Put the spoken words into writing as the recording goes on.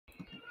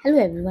Hello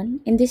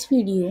everyone, in this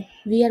video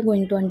we are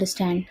going to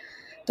understand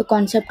the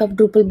concept of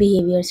Drupal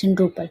behaviors in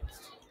Drupal.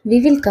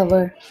 We will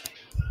cover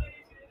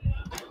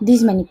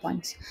these many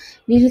points.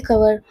 We will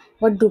cover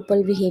what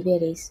Drupal behavior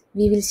is.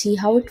 We will see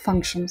how it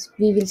functions.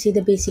 We will see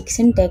the basic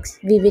syntax.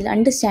 We will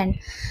understand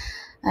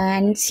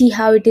and see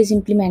how it is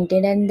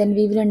implemented, and then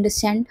we will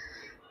understand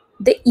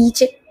the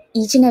each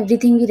and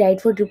everything we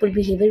write for Drupal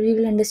behavior. We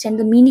will understand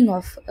the meaning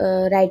of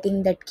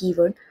writing that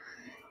keyword.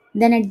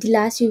 Then at the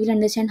last, we will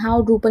understand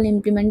how Drupal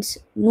implements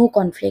no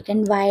conflict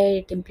and why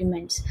it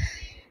implements.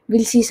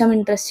 We'll see some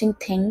interesting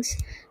things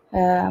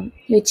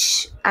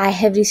which I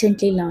have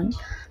recently learned.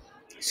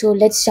 So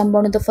let's jump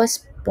on to the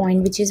first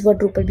point, which is what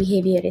Drupal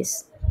behavior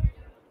is.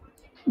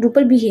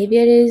 Drupal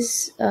behavior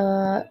is,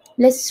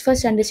 let's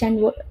first understand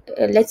what,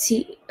 let's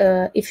see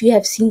if you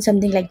have seen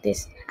something like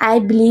this. I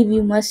believe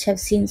you must have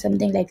seen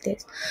something like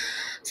this.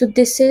 So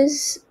this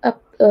is a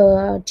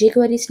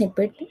jQuery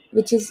snippet,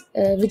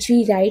 which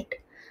we write,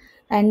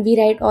 and we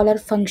write all our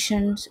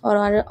functions or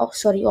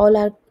all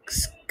our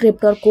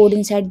script or code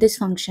inside this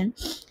function.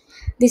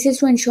 This is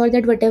to ensure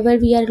that whatever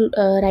we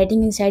are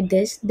writing inside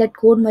this, that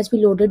code must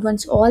be loaded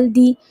once all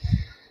the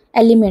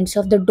elements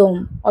of the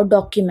DOM or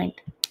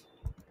document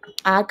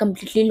are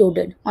completely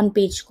loaded on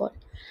page call.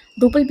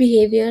 Drupal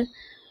behavior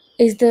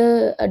is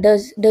the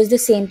does the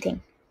same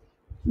thing,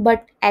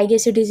 but I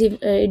guess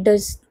it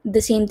does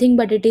the same thing,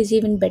 but it is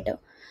even better.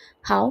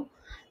 How?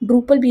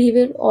 Drupal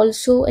behavior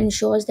also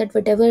ensures that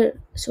whatever,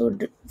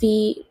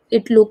 we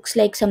it looks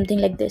like something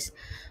like this.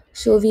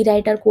 So we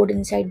write our code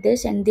inside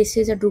this, and this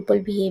is a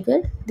Drupal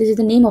behavior. This is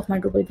the name of my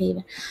Drupal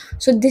behavior.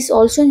 So this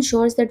also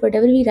ensures that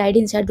whatever we write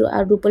inside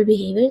our Drupal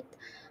behavior,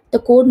 the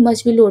code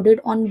must be loaded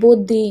on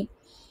both the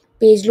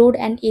page load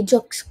and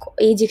ajax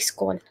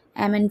call.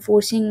 I'm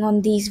enforcing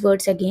on these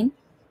words again: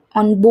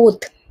 on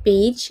both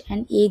page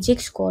and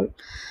ajax call.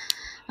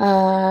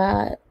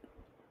 uh,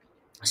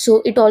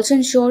 so it also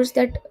ensures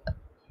that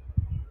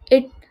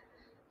it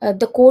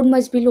the code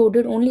must be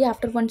loaded only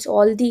after once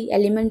all the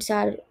elements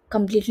are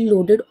completely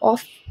loaded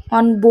off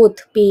on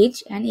both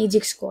page and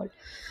ajax call.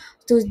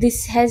 So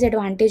this has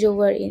advantage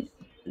over in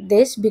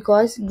this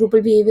because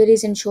Drupal behavior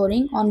is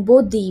ensuring on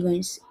both the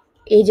events,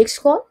 ajax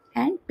call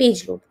and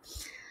page load.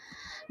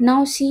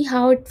 Now see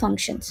how it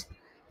functions.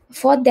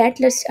 For that,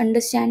 let's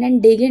understand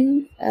and dig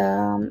in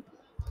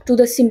to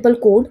the simple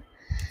code.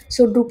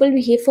 So Drupal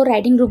behave for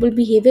writing Drupal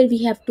behavior,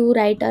 we have to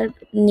write our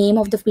name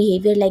of the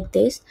behavior like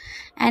this,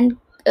 and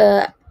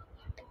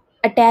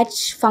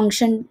attach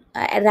function,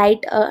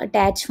 write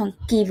attach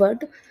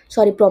keyword,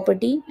 sorry,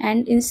 property,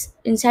 and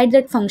inside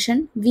that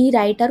function we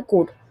write our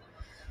code,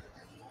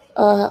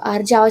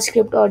 our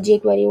JavaScript or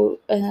jQuery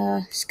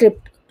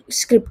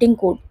scripting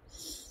code.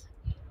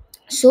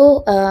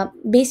 So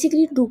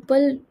basically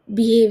Drupal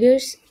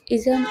behaviors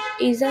is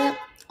a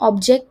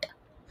object,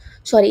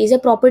 sorry, is a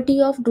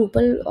property of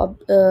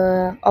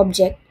Drupal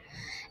object.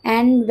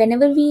 And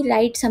whenever we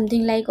write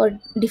something like or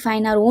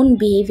define our own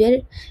behavior,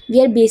 we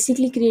are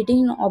basically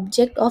creating an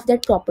object of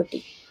that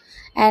property.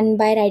 And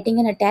by writing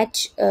an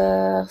attach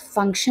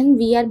function,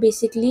 we are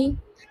basically,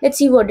 let's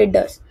see what it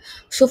does.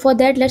 So for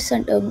that, let's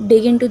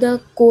dig into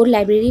the core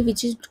library,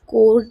 which is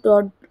core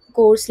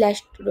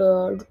slash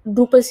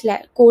Drupal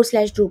slash core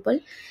slash Drupal.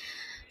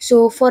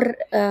 So for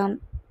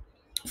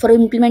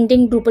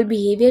implementing Drupal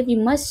behavior, we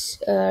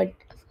must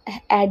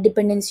add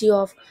dependency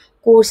of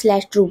core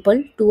slash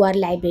Drupal to our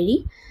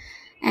library.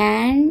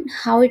 And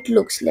how it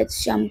looks,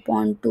 let's jump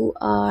on to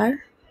our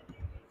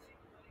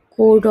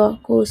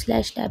core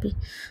slash library.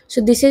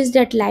 So this is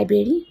that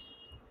library,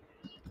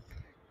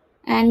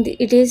 and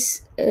it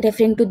is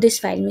referring to this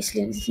file,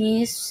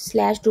 miscellaneous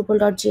slash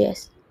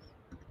Drupal.js.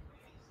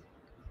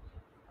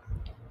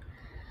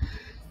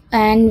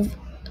 And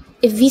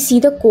if we see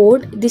the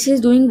code, this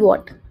is doing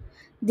what?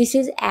 This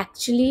is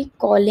actually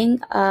calling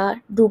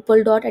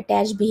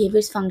Drupal.attach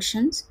behaviors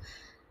functions.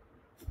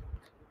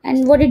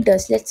 And what it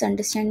does, let's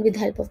understand with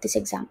help of this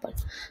example.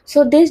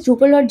 So this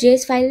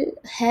Drupal.js file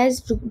has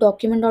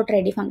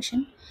document.ready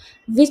function,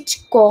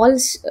 which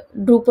calls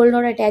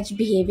Drupal.attach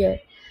behavior,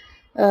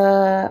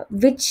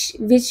 which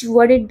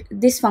what it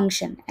this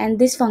function, and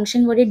this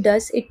function what it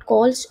does, it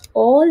calls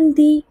all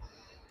the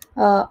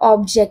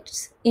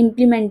objects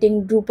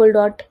implementing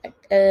dot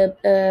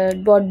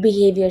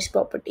behaviors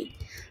property.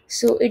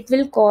 So it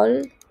will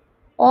call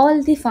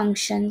all the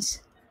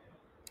functions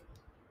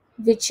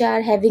which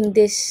are having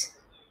this,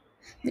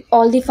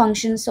 all the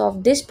functions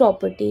of this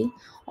property,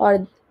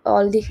 or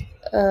all the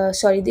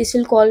this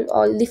will call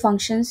all the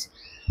functions,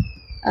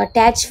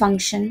 attach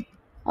function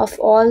of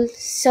all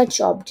such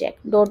object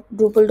dot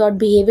Drupal dot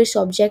behaviors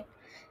object,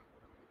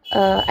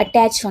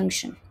 attach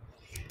function.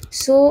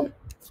 So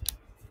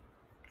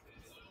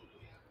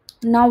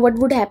now what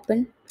would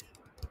happen?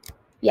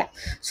 Yeah,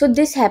 so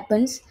this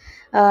happens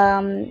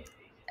um,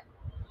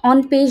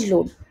 on page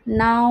load.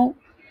 Now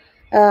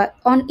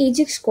on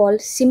ajax call,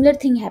 similar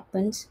thing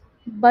happens,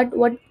 but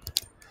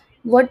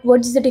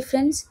what's the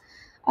difference?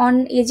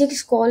 On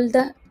ajax call,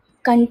 the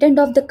content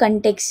of the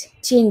context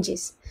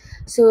changes.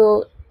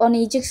 So on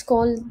ajax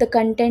call, the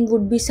content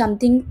would be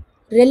something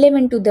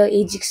relevant to the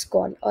Ajax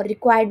call or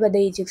required by the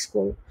Ajax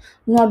call,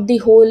 not the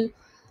whole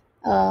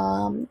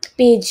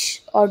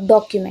page or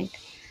document.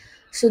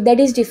 So that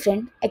is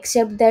different,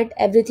 except that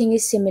everything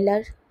is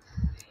similar.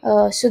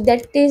 So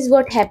that is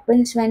what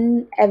happens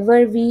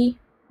whenever we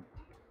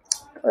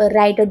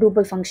write a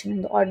Drupal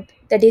function, or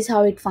that is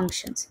how it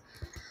functions.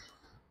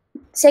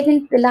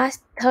 Second, the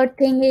last third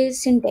thing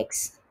is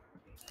syntax.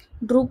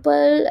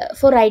 Drupal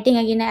for writing,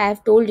 again I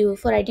have told you,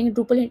 for writing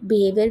Drupal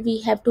behavior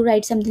we have to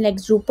write something like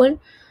Drupal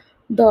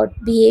dot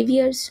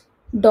behaviors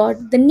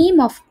dot the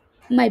name of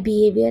my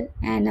behavior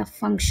and a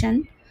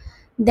function.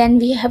 Then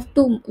we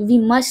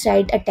must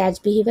write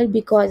attach behavior,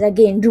 because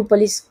again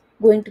Drupal is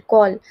going to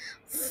call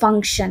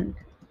function,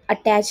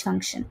 attach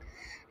function.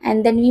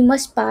 And then we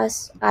must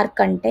pass our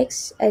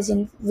context, as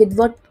in with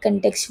what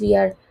context we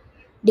are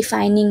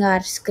defining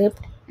our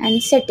script,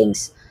 and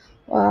settings.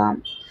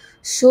 um,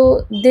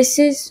 so this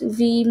is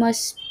we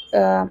must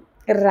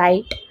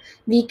write.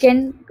 We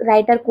can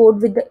write our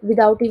code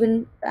without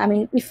even, I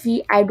mean, if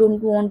we I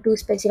don't want to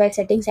specify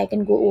settings, I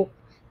can go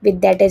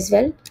with that as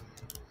well.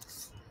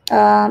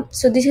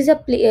 So this is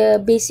a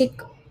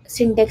basic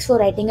syntax for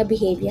writing a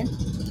behavior.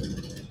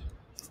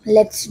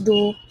 Let's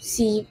do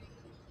see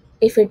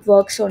if it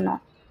works or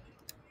not.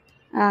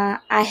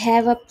 I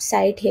have a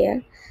site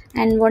here,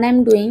 and what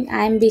I'm doing,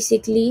 I'm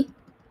basically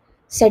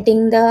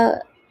setting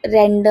the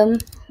random.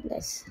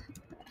 Yes,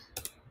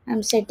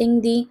 I'm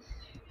setting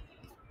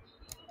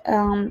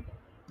um,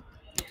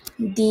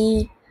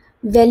 the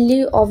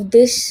value of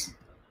this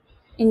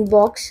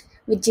inbox,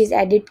 which is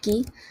edit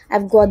key.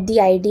 I've got the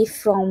ID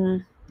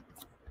from,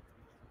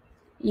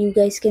 you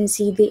guys can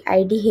see the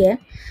ID here.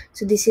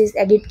 So this is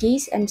edit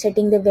keys. I'm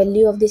setting the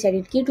value of this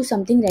edit key to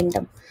something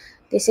random.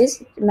 This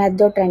is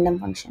math.random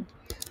function.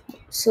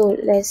 So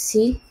let's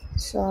see.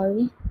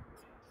 Sorry.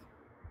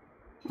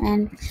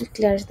 And it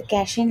clears the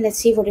caching. Let's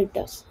see what it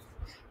does.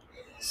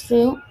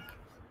 So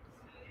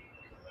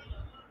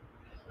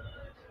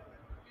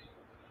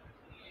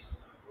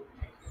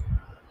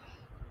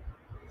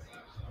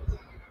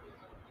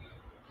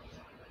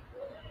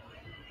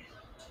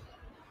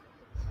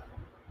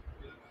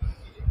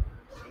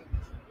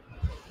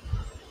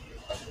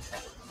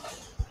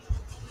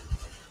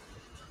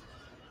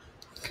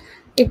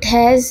it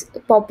has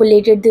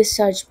populated this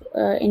search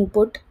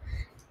input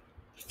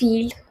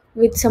field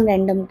with some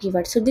random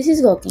keyword. So this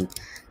is working.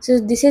 So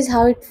this is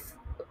how it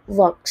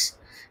works.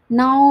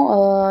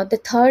 Now the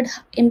third,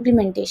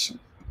 implementation.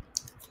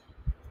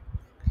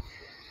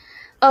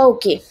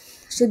 Okay,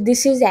 so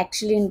this is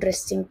actually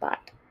interesting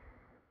part.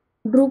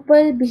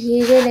 Drupal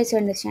behavior, let's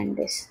understand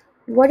this.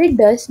 What it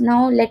does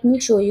now, let me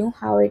show you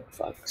how it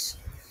works.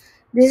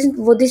 This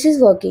is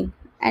working,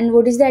 and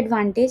what is the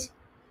advantage?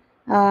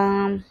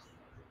 Um,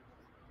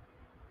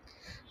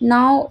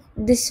 Now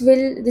this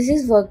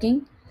is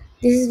working.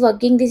 This is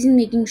working. This is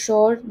making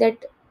sure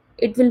that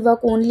it will work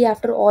only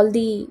after all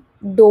the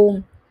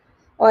DOM,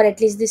 or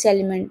at least this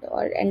element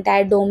or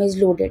entire DOM is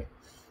loaded.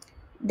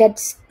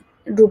 That's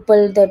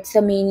Drupal. That's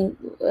the main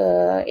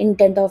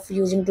intent of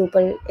using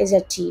Drupal is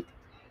achieved.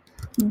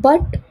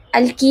 But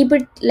I'll keep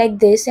it like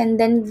this, and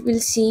then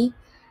we'll see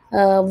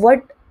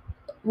what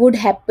would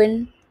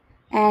happen,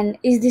 and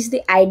is this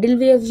the ideal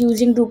way of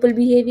using Drupal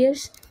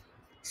behaviors.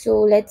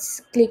 So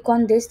let's click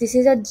on this. This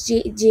is a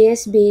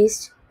JS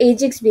based,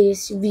 Ajax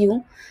based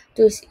view,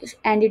 to,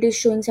 and it is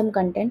showing some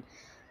content.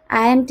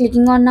 I am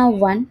clicking on now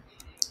one.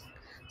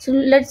 So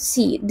let's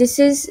see. This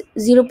is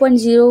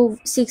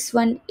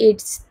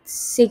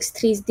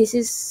 0.061863. This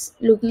is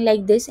looking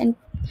like this, and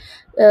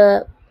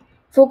uh,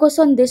 focus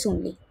on this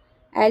only.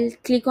 I'll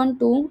click on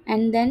two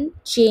and then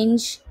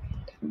change.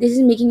 This is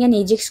making an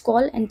Ajax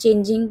call and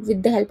changing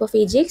with the help of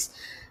Ajax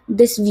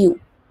this view,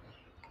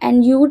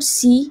 and you would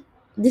see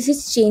this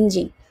is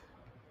changing.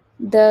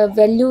 The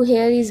value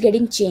here is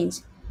getting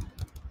changed,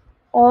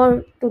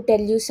 or to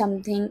tell you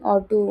something, or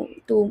to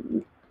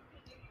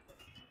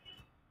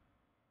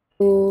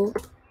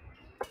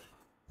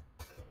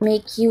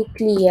make you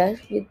clear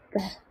with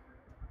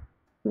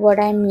what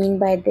I mean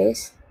by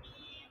this.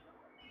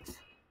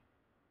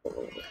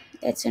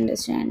 Let's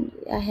understand.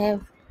 I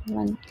have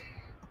one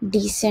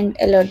decent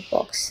alert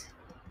box,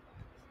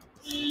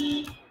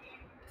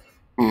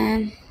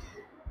 and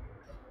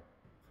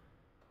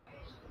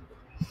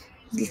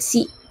let's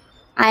see,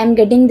 I am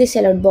getting this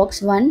alert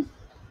box one,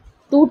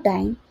 two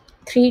time,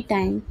 three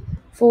time,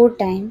 four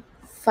time,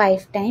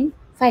 five time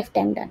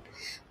done.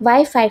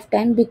 Why five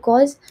time?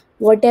 Because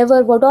what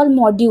all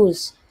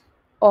modules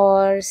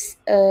or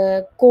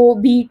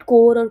be it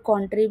core or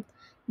contrib,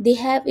 they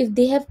have, if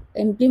they have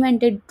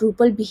implemented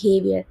Drupal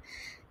behavior,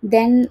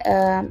 then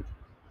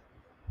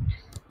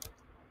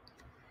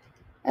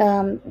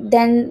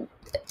then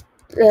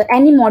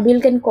any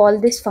module can call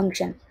this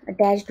function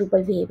attached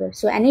Drupal behavior.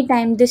 So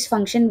anytime this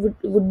function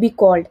would be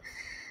called,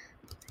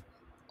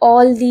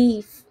 all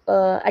the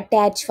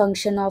attach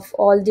function of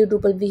all the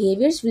Drupal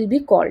behaviors will be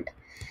called.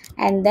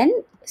 And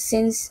then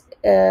since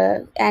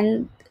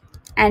and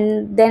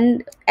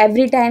then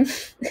every time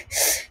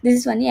this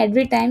is funny,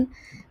 every time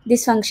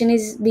this function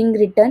is being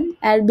written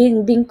and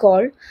being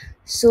called,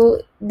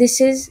 so this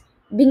is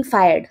being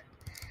fired,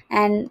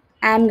 and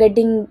I'm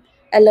getting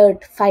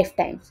alert 5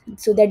 times.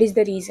 So that is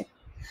the reason.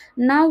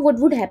 Now what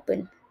would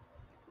happen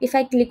if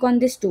I click on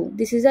this too?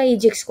 This is a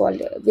ajax call.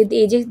 With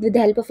ajax, with the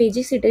help of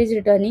ajax, it is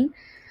returning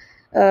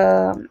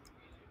uh,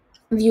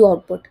 view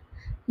output.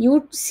 You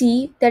would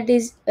see that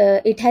is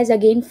it has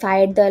again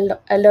fired the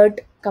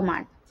alert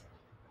command,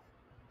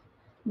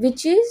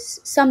 which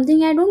is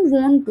something I don't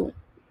want to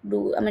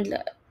do. I mean,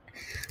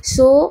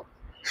 so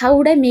how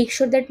would I make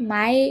sure that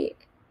my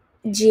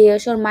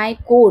JS or my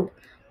code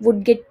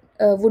would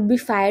be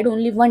fired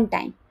only one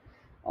time,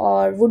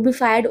 or would be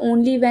fired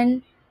only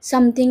when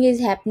something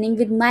is happening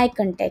with my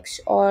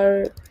context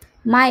or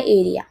my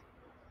area,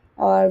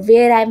 or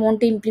where I want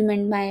to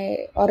implement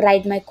my or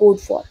write my code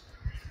for.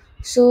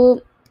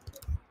 So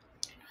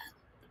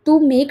to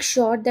make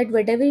sure that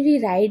whatever we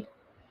write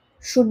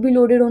should be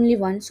loaded only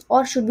once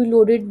or should be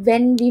loaded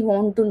when we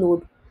want to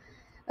load,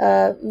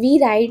 we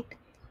write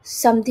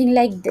something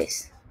like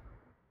this.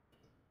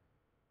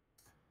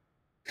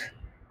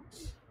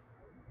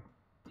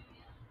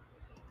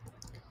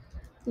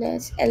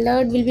 Let's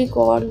alert will be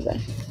called when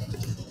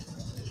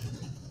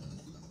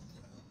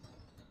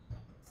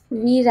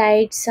we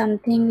write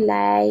something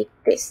like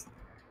this: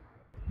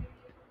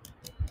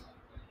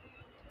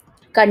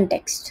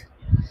 context.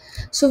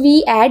 So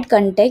we add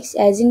context,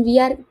 as in we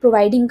are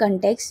providing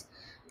context.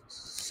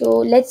 So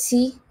let's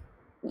see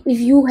if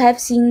you have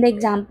seen the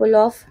example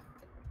of,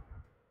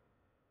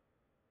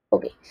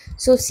 okay,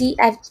 so see,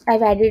 I've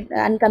added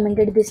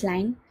uncommented this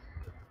line.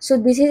 So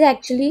this is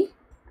actually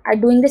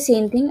doing the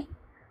same thing,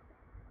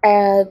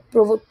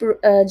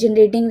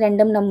 generating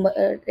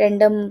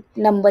random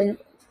number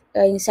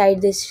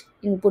inside this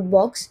input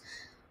box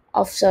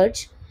of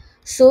search.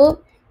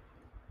 So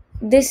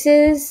this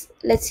is,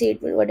 let's see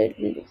what it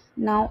will do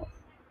now.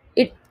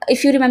 It,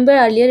 if you remember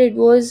earlier, it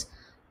was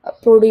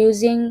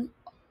producing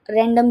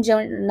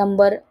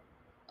number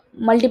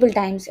multiple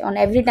times on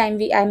every time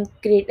I'm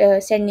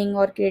sending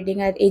or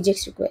creating an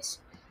ajax request.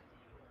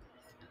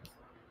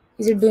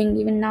 Is it doing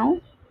even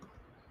now?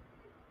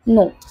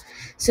 No.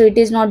 So it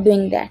is not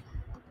doing that.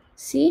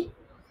 See,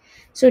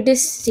 so it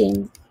is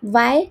same.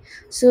 Why?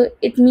 So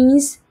it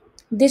means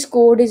this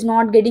code is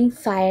not getting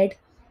fired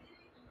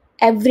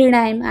every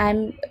time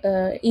I'm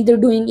either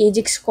doing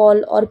ajax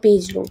call or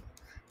page load.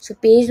 So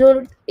page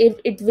load,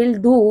 it will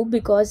do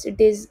because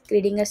it is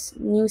creating a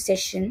new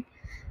session,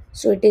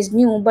 so it is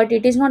new, but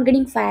it is not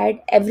getting fired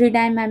every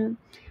time I'm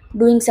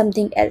doing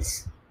something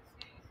else.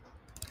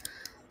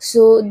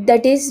 So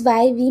that is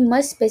why we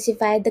must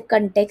specify the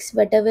context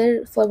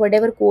whatever for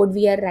whatever code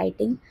we are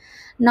writing.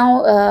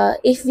 Now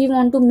if we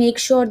want to make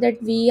sure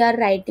that we are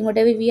writing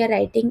whatever we are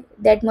writing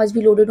that must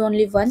be loaded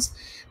only once,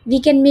 we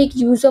can make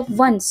use of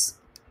once,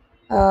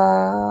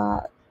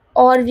 uh,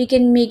 or we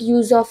can make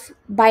use of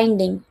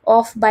binding,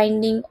 off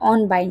binding,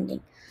 on binding.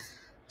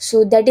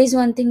 So that is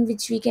one thing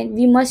which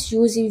we must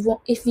use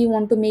if we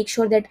want to make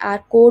sure that our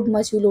code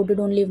must be loaded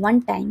only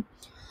one time,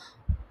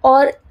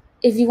 or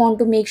if we want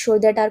to make sure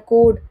that our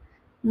code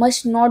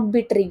must not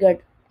be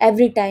triggered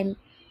every time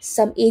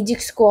some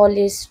ajax call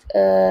is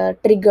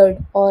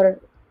triggered or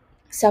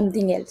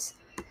something else.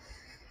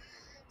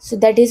 So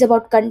that is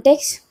about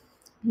context.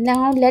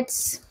 Now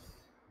let's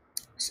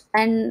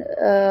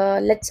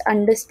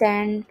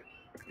understand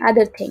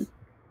other thing,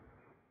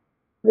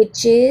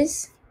 which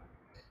is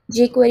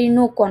jQuery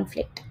no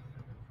conflict.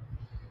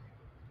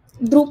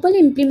 Drupal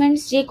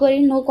implements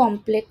jQuery no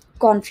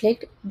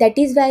conflict. That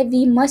is why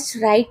we must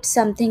write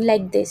something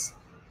like this: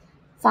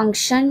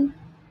 function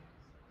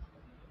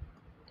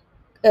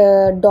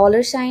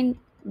 $sign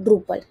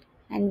Drupal,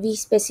 and we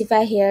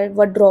specify here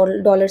what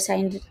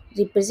 $sign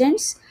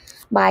represents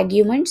by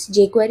arguments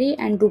jQuery,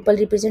 and Drupal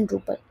represent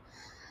Drupal.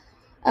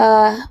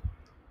 Uh,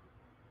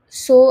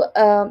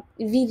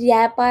 we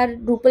wrap our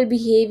Drupal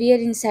behavior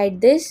inside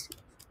this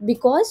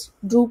because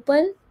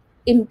Drupal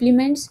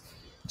implements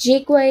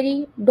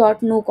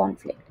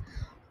jQuery.noConflict.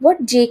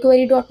 What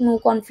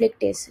jQuery.noConflict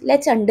is?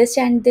 Let's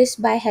understand this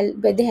by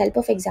the help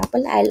of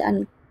example.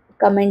 I'll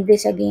comment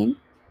this again,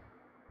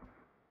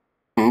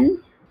 and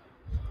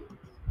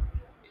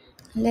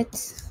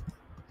let's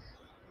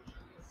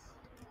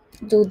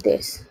do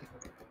this.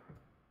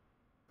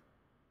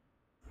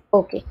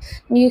 Okay,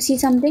 now you see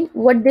something.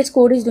 What this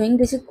code is doing?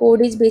 This is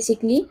code is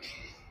basically,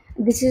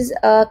 this is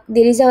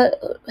there is a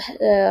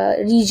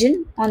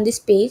region on this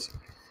page,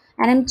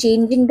 and I'm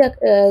changing the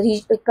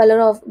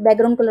color of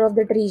background color of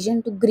that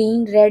region to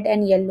green, red,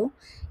 and yellow.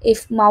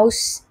 If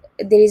mouse,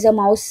 there is a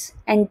mouse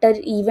enter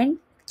event,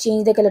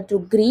 change the color to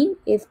green.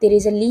 If there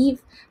is a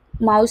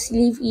mouse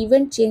leave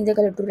event, change the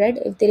color to red.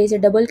 If there is a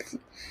double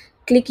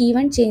click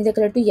event, change the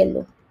color to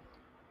yellow.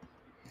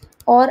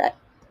 Or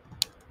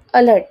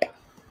alert.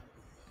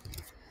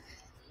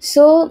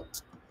 So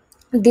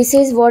this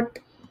is what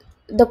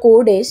the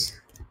code is,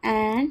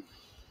 and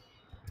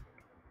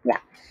yeah,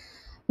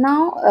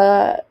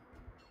 now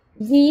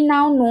we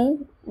now know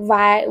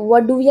why,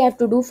 what do we have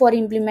to do for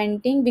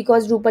implementing,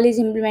 because Drupal is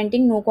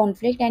implementing no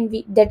conflict,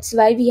 and that's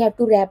why we have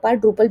to wrap our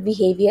Drupal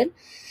behavior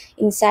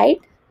inside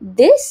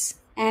this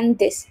and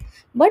this.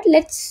 But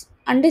let's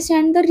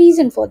understand the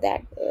reason for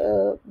that,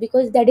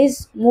 because that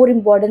is more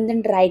important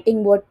than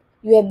writing what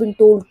you have been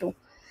told to,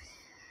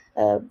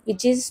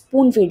 which is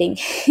spoon feeding.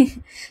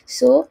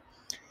 So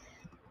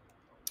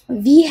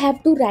we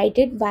have to write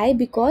it. Why?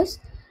 Because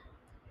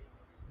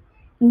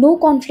no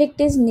conflict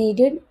is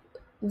needed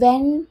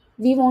when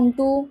we want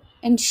to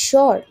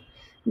ensure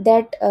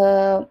that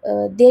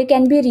there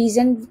can be a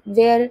reason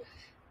where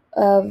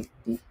uh,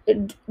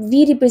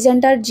 we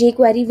represent our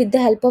jQuery with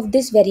the help of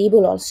this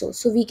variable also.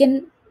 So we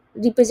can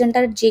represent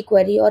our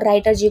jQuery or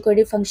write our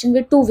jQuery function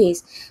with two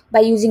ways, by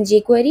using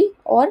jQuery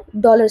or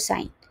dollar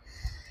sign.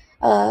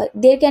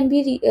 There can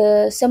be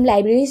some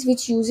libraries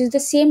which uses the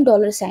same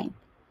dollar sign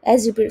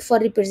as for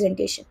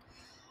representation,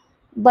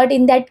 but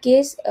in that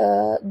case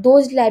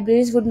those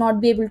libraries would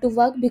not be able to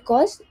work,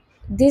 because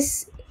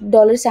this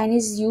dollar sign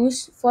is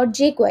used for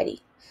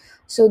jQuery.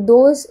 So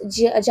those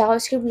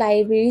JavaScript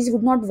libraries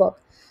would not work.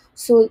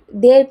 So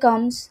there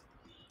comes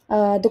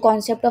the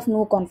concept of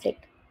no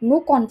conflict. No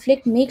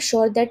conflict makes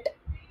sure that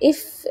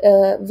if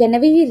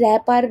whenever we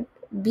wrap our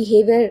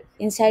behavior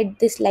inside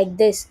this like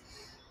this,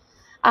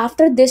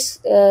 after this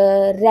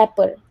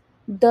wrapper,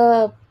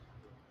 the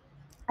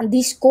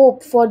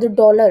scope for the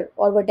dollar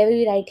or whatever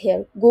we write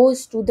here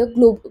goes to the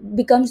globe,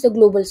 becomes the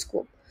global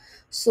scope.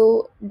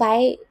 So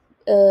by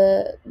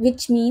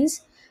which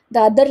means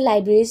the other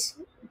libraries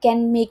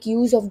can make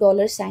use of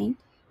dollar sign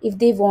if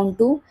they want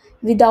to,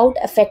 without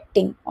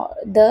affecting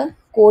the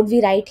code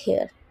we write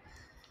here.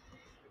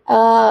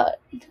 uh,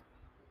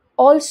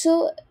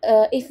 Also,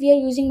 if we are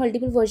using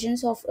multiple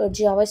versions of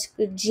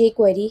JavaScript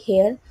jQuery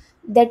here,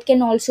 that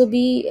can also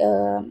be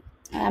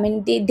I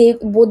mean they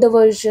both the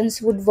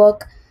versions would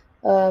work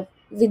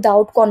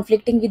without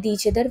conflicting with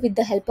each other, with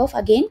the help of,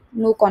 again,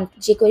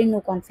 jQuery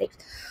no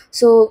conflict.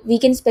 So we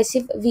can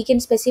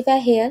specify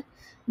here,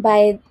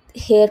 by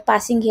here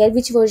passing here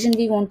which version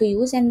we want to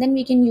use, and then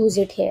we can use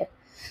it here.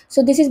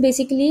 So this is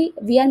basically,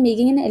 we are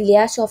making an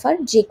alias of our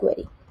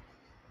jQuery.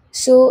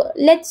 So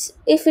let's,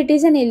 if it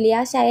is an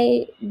alias,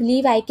 I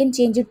believe I can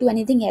change it to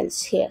anything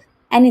else here.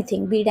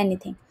 Anything, be it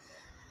anything.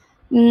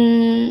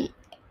 Mm,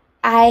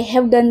 I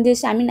have done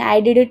this. I mean, I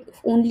did it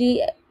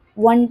only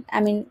one. I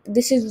mean,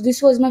 this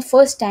was my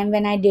first time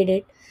when I did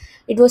it.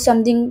 It was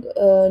something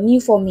new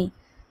for me.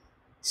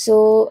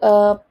 So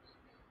uh,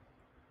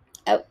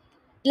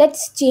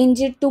 let's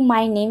change it to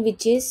my name,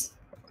 which is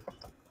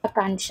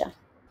Akansha.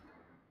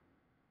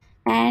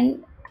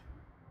 And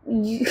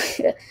you,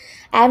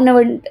 I have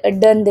never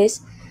done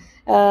this.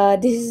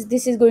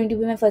 This is going to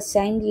be my first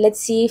time. Let's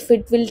see if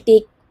it will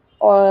take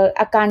or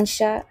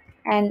Akansha,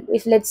 and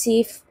if, let's see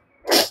if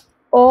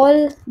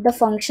all the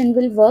function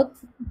will work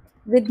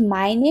with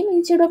my name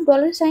instead of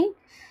dollar sign.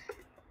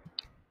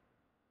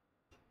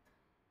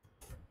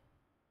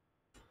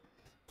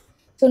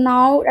 So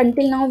now,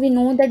 until now, we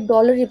know that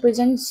dollar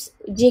represents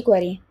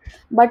jQuery,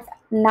 but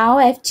now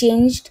I've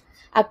changed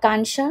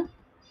Akansha.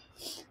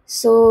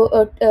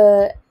 So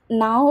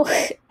now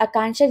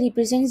Akansha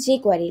represents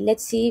jQuery.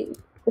 Let's see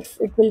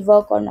if it will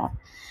work or not.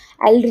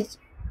 I'll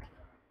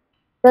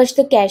touch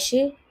the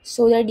cache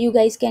so that you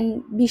guys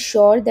can be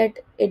sure that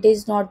it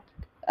is not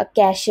a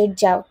cached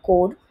Java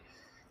code.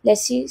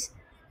 Let's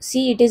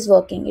see, it is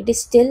working. It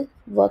is still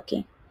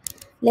working.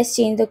 Let's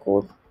change the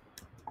code.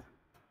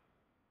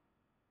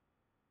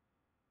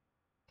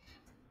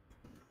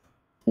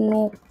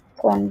 No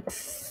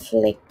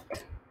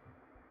conflict.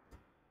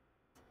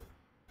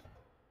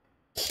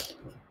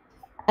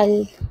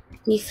 I'll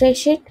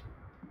refresh it.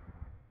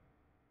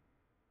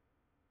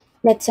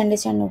 Let's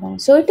understand no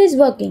conflict. So it is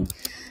working.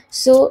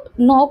 So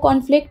no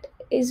conflict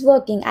is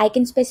working. I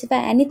can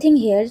specify anything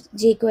here,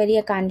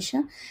 jQuery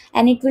Akansha,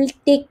 and it will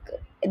take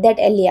that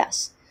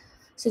alias.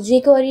 So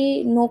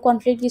jQuery no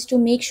conflict is to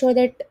make sure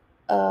that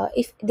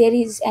if there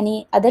is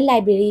any other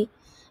library,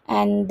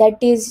 and that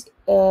is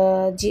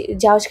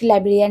JavaScript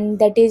library, and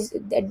that is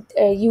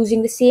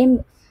using the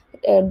same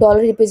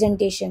dollar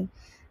representation,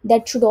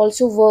 that should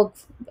also work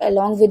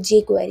along with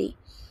jQuery.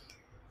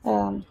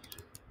 Um,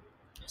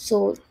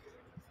 so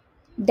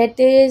that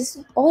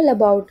is all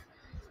about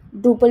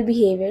Drupal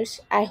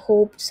behaviors. I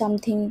hope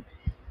something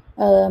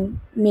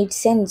made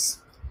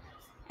sense,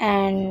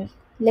 and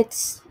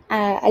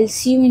I'll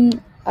see you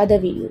in other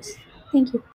videos. Thank you.